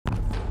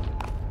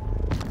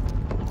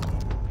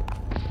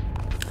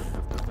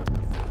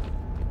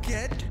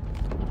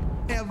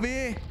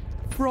away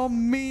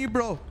from me,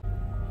 bro.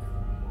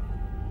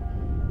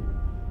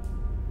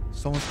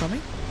 Someone's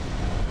coming.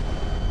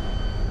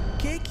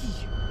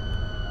 Keiki.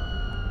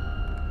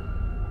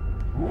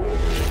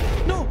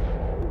 No.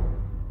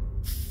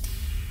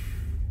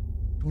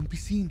 Don't be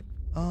seen.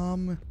 How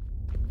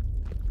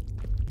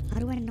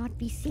do I not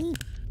be seen?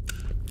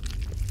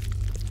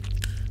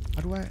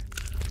 How do I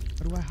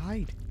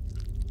hide?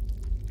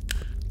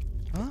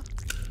 Huh?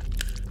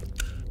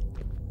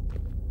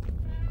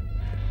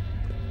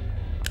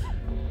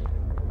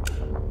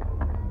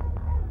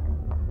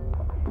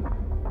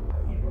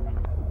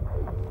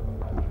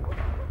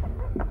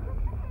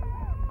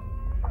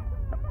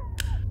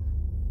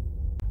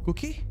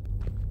 Cookie?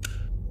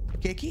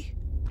 Keiki?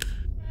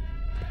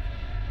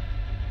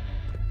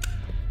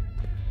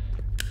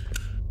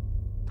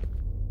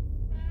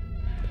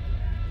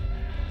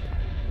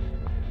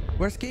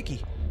 Where's Keiki?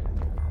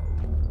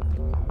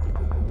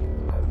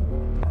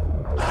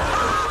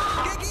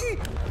 Keiki!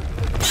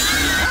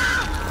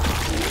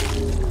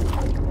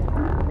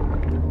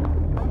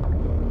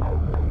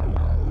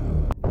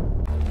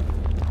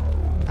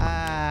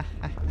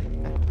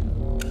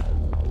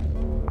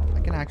 I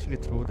can actually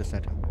throw this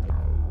at him.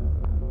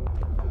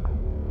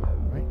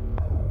 Right?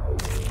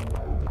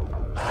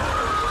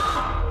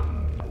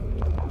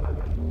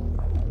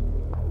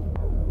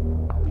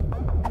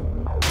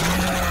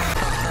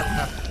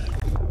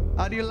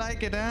 How do you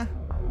like it, huh?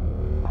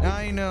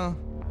 I know.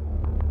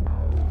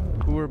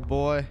 Poor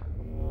boy.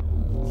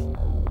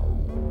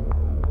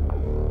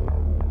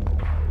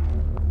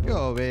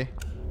 Go away.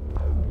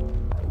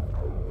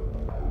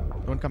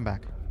 Don't come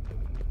back.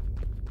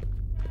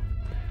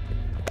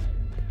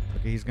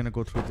 Okay, he's gonna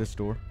go through this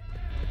door.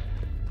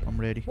 I'm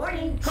ready.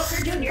 Warning,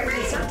 Cooker Jr.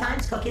 may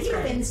sometimes cook his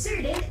You've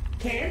inserted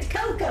canned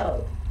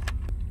cocoa.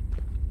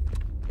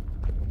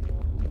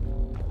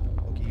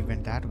 Okay, he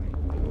went that way.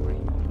 Or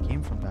he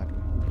came from that way.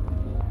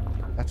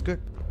 That's good.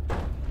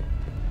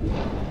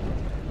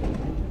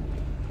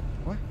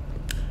 What?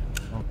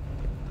 Oh.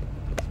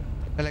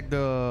 I like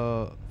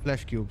the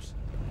flesh cubes.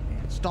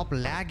 Stop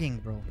lagging,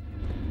 bro.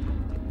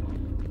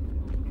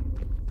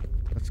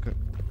 That's good.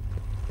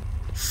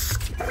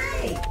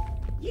 Great!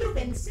 You've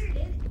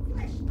inserted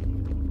flesh.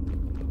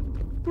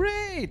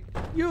 Great!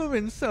 You've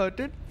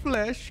inserted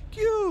flesh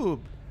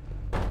cube.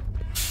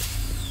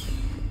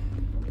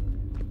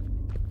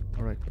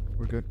 Alright,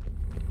 we're good.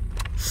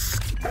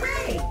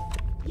 Great!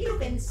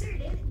 You've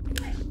inserted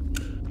flesh.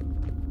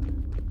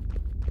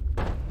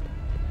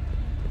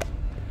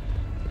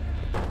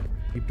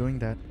 Keep doing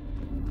that.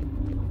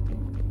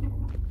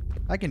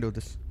 I can do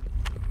this.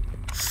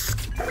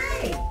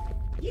 Great!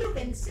 You've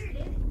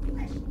inserted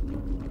flesh.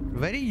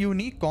 Very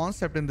unique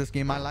concept in this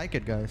game. I like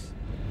it, guys.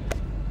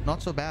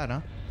 Not so bad,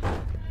 huh?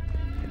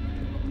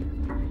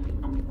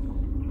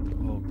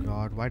 Oh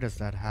god, why does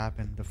that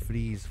happen? The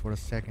freeze for a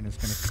second is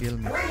gonna kill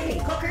me.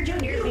 Warning, Cooker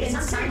Jr. may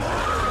sometimes cook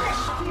his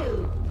flesh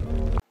cube.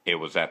 It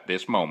was at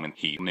this moment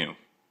he knew.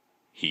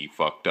 He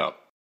fucked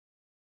up.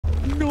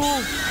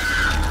 No!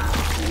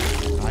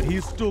 God,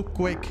 he's too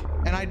quick.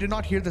 And I did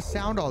not hear the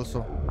sound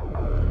also.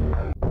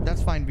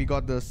 That's fine, we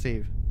got the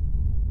save.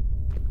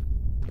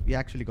 We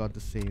actually got the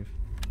save.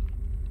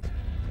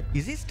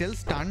 Is he still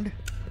stunned?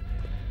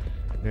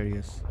 There he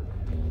is.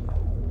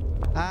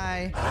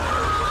 Hi.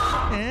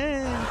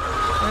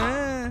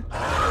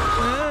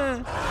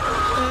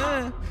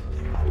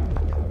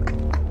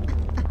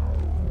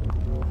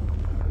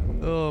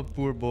 Oh,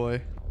 poor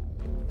boy.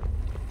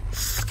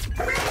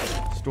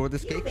 Store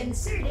this cake. You've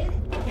inserted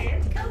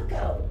canned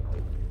cocoa.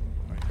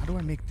 Alright, how do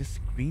I make this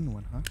green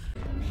one, huh?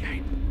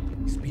 Behind.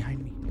 He's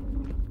behind me.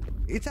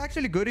 It's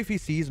actually good if he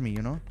sees me,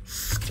 you know?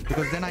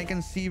 Because then I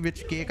can see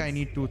which cake I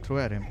need to throw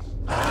at him.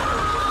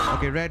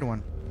 Okay, red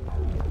one.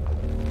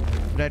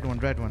 Red one,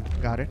 red one.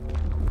 Got it.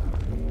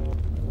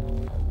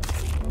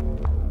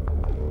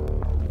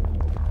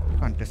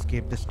 Can't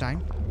escape this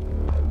time.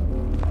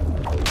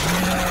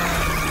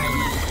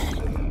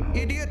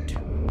 Idiot!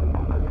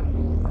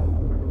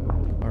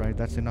 Alright,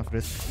 that's enough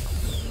risk.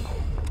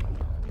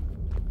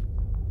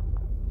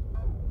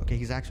 Okay,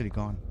 he's actually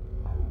gone.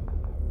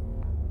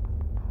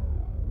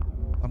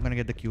 I'm gonna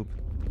get the cube.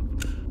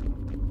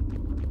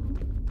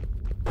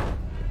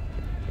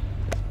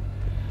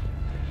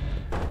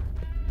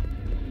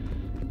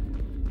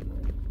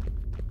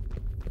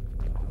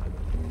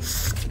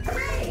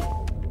 Great!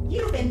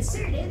 You've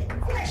inserted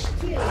flesh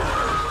cube.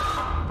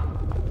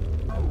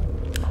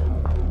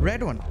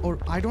 Red one. Or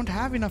I don't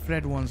have enough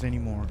red ones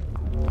anymore.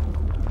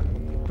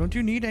 Don't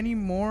you need any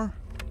more?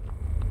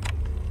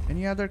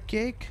 Any other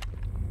cake?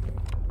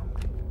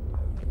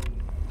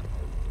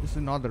 This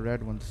is not the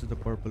red one. This is the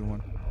purple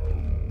one.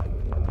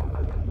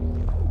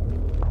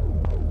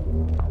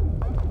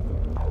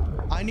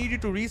 I need you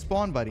to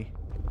respawn, buddy.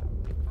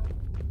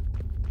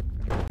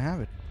 I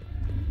have it.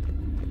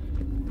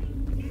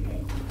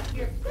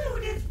 Your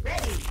food is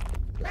ready.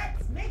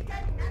 Let's make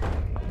another.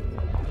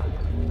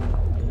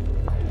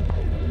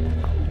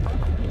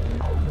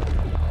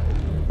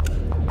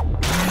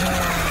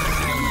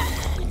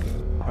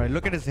 Alright,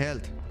 look at his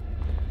health.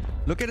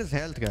 Look at his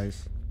health,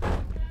 guys.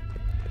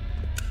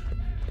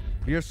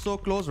 We are so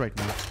close right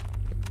now.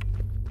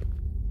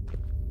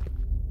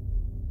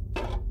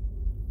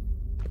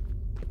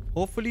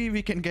 Hopefully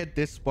we can get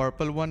this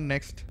purple one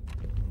next,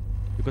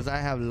 because I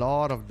have a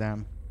lot of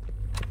them.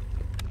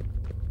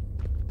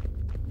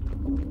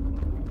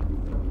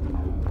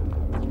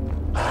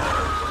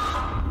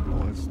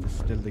 Oh, it's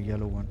still the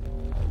yellow one.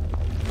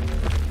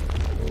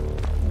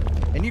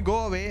 Can you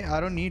go away? I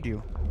don't need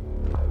you.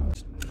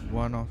 Just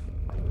one off.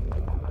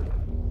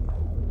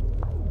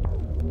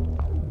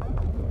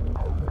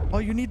 Oh,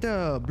 you need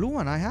the blue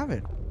one. I have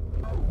it.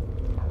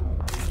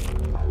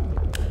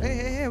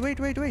 Hey, wait.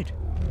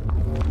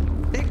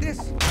 Take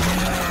this.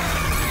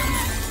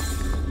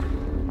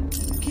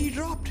 Key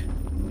dropped.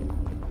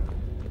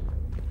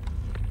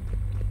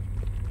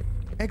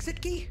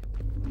 Exit key.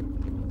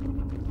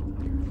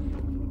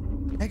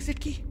 Exit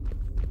key.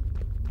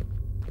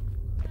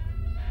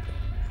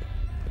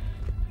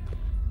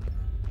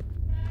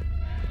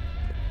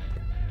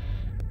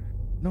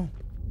 No.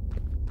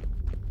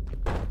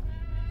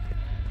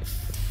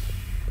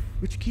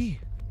 Which key?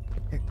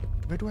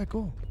 Where do I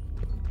go?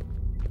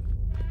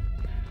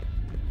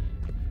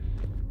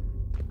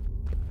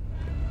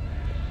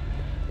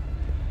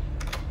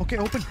 Okay,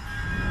 open.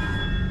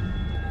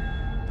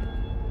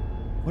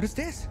 What is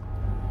this?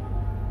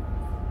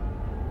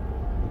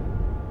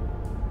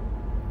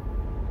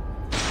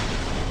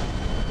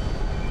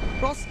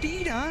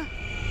 Prostita?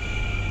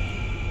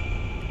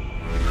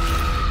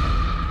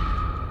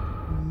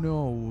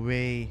 No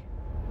way.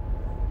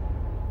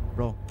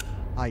 Bro,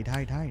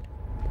 hide.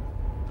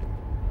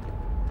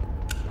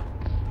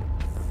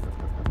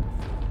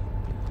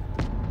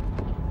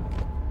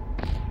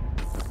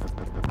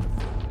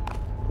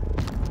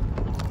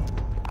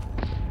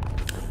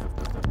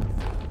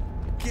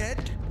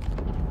 Get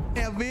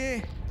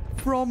away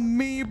from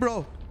me,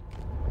 bro.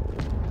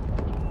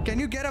 Can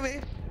you get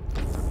away?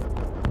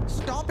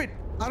 Stop it.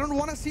 I don't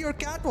want to see your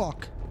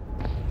catwalk.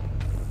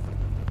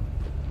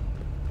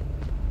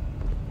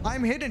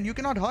 I'm hidden. You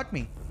cannot hurt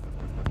me.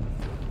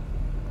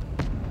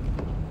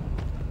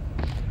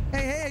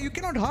 Hey, you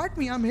cannot hurt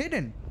me. I'm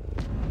hidden.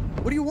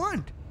 What do you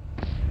want?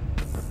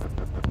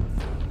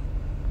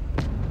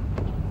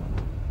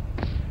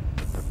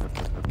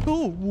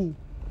 Oh, woo.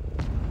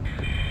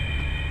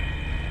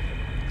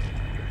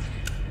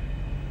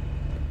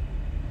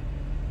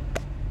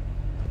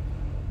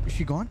 Is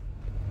she gone?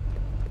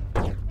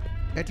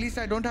 At least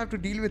I don't have to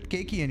deal with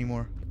Keiki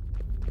anymore.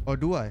 Or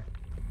do I?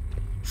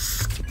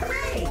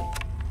 Hooray!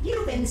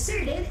 You've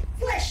inserted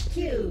Flesh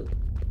Cube.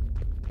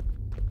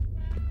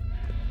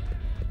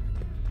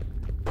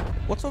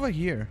 What's over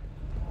here?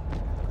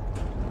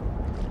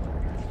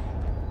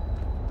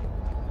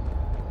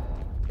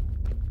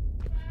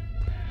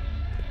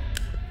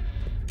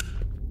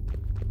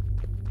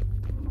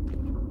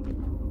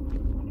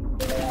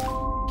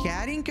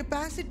 Carrying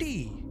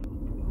capacity.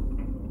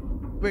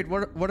 Wait,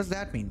 what does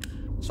that mean?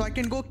 So I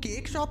can go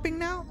cake shopping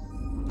now?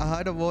 I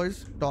heard a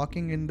voice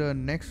talking in the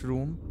next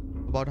room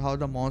about how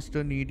the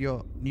monster need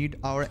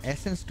our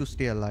essence to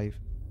stay alive.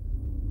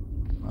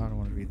 I don't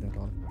want to read that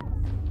all.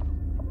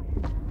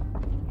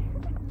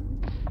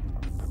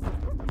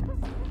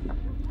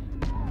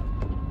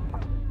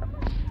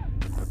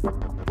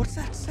 What's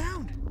that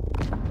sound?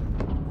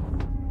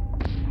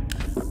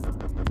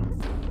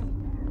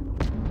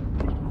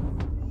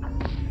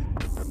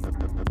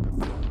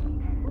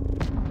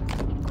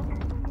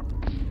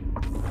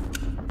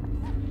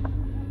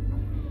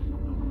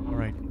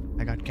 Alright,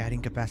 I got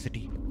carrying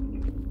capacity.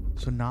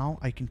 So now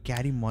I can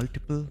carry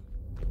multiple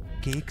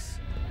cakes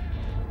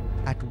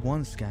at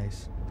once,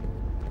 guys.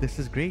 This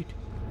is great.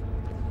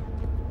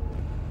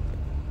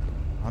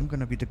 I'm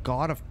gonna be the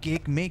god of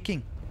cake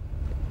making.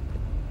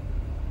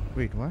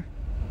 Wait, what?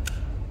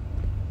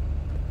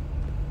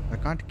 I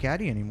can't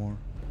carry anymore.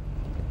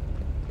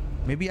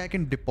 Maybe I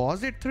can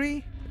deposit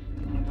 3?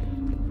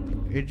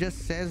 It just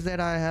says that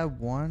I have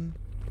 1.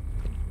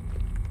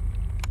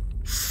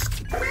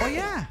 Oh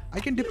yeah, I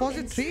can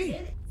deposit 3.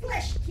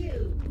 Flesh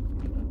Cube.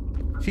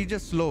 She's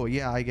just slow,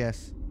 yeah, I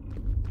guess.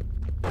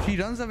 She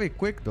runs away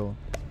quick though.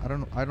 I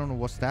don't know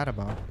what's that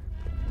about.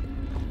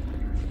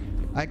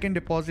 I can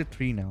deposit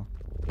 3 now.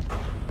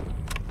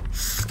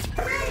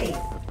 Hooray!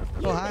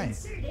 Oh, hi.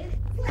 Inserted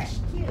Flesh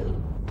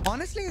Cube.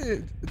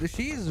 Honestly,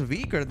 she is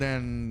weaker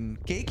than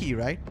Keiki,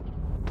 right?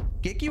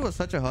 Keiki was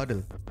such a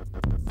hurdle.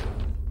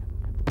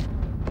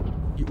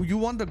 You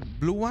want the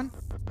blue one?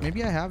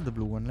 Maybe I have the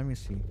blue one. Let me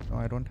see. No,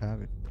 I don't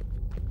have it.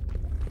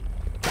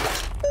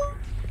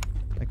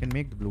 I can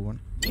make the blue one.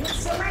 You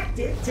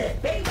selected to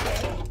bake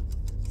a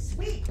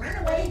sweet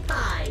runaway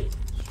pie.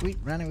 Sweet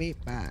runaway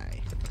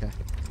pie. Okay.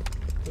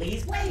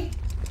 Please wait.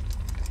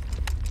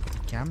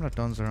 Camera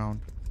turns around.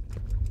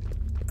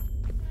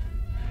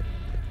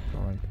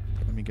 Alright.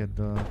 Let me get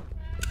the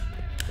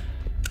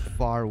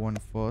far one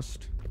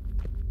first.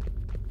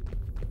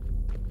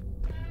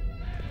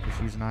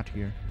 She's not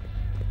here.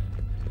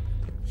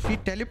 She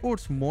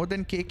teleports more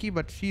than Keiki,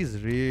 but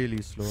she's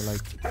really slow,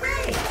 like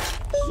Hooray!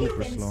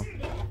 super You've slow.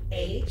 inserted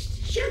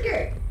aged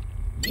sugar.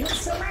 You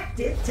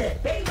selected to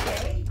bake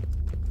a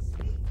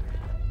sweet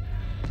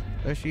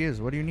There she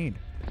is. What do you need?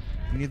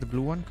 You need the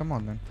blue one? Come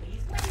on then.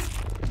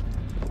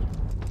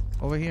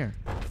 Over here.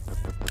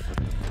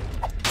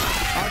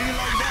 How do you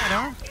like that,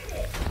 huh?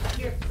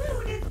 Your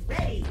food is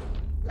ready.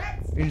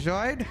 Let's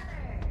Enjoyed?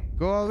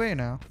 Go away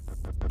now.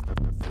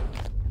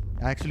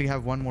 I actually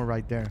have one more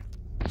right there.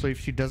 So if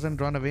she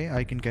doesn't run away,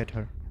 I can get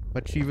her.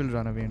 But she will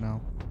run away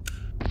now.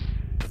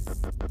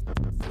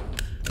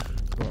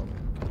 Go away.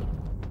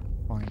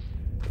 Fine.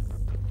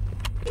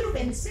 You've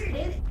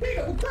inserted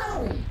brittle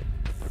bone.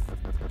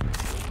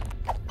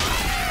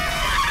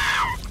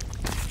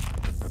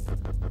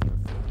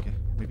 Okay,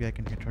 maybe I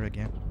can hit her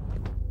again.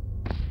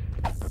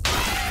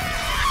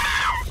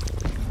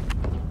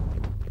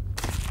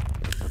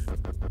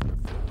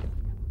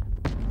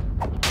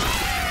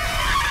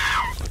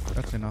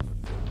 That's enough.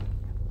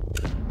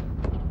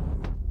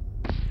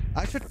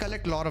 I should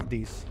collect a lot of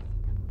these.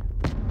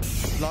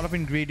 A lot of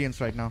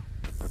ingredients right now.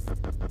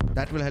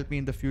 That will help me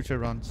in the future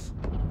runs.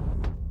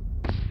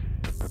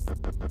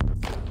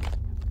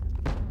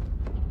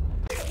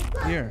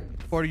 Here,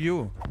 for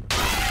you.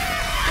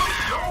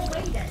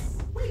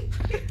 Sweet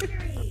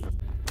victory.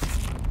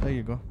 There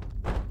you go.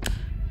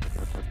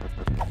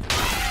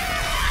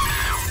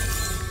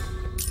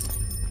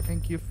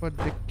 Thank you for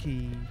the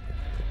key.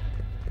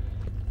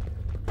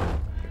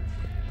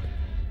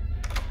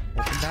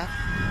 Open that.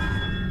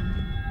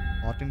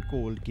 Hot and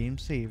cold. Game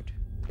saved.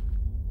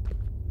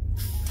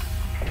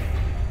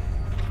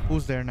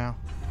 Who's there now?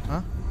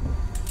 Huh?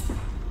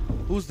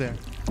 Who's there?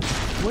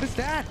 What is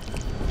that?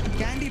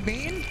 Candy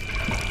Bane?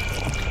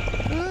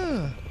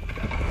 Ugh.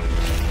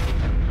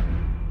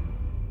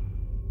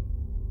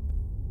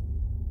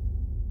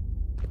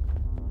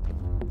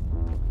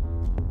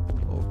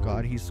 Oh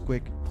god, he's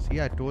quick.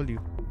 See, I told you.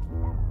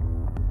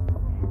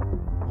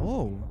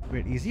 Oh,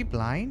 wait, is he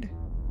blind?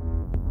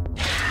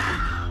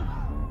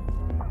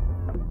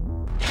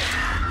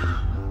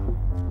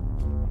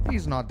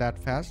 He's not that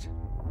fast.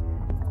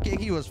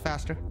 Keki was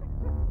faster.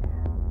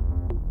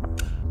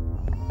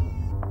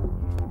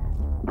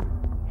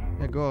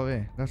 Yeah, go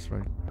away. That's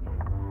right.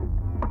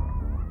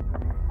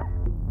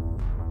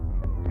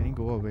 Can he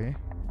go away?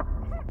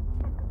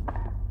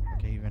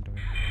 Okay, he went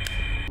away.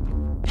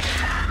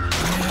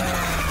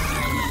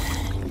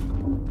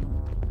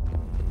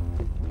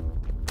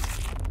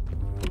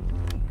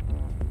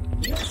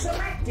 You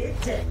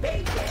selected to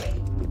vacate.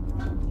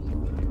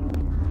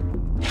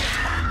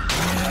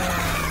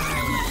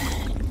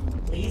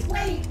 Please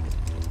wait.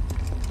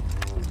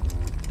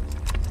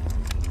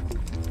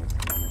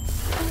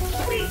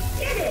 We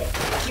did it!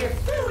 Your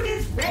food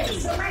is ready.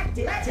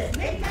 Selected to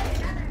make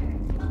another.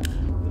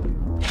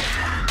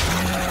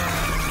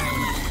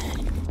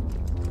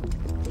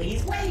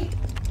 Please wait.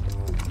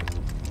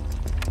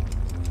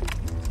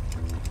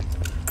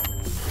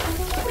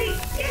 We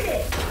did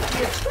it!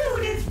 Your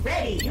food is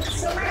ready. You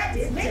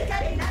selected to make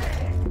another.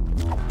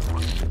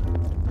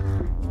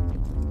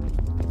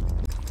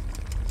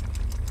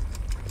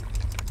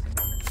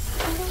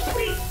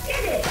 We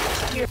did it!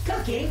 Your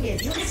cooking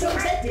is using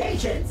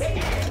patience.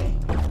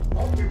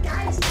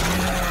 Poltergeist.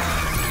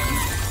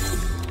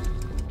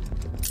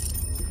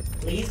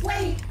 Please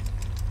wait.